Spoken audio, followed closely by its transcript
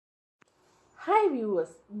Hi viewers,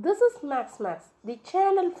 this is Max, the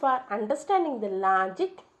channel for understanding the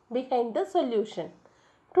logic behind the solution.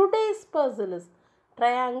 Today's puzzle is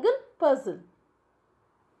triangle puzzle.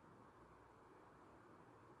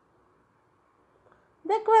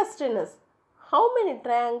 The question is, how many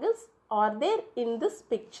triangles are there in this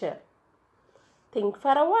picture? Think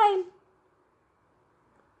for a while.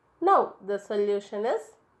 Now the solution is,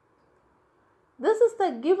 this is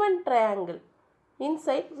the given triangle.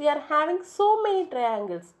 Inside we are having so many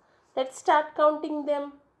triangles. Let's start counting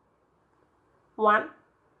them. 1,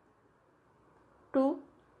 2,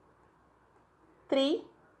 3,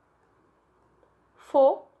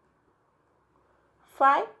 4,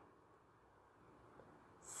 5,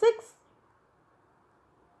 6,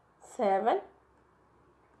 7,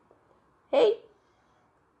 8,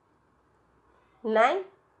 9,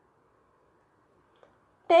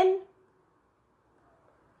 10,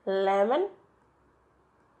 11,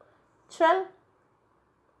 12,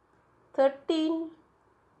 13,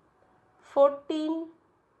 14,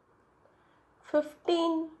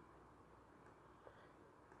 15,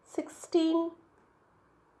 16,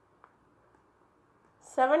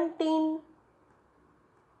 17,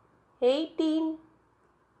 18,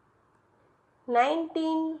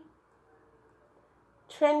 19,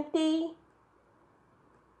 20,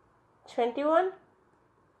 21,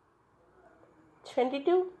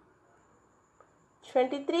 22,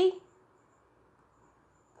 23,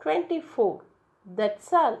 24.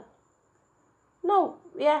 That's all. Now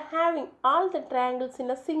we are having all the triangles in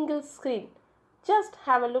a single screen. Just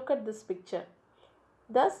have a look at this picture.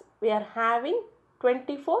 Thus we are having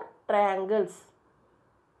 24 triangles.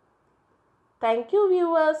 Thank you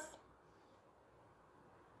viewers.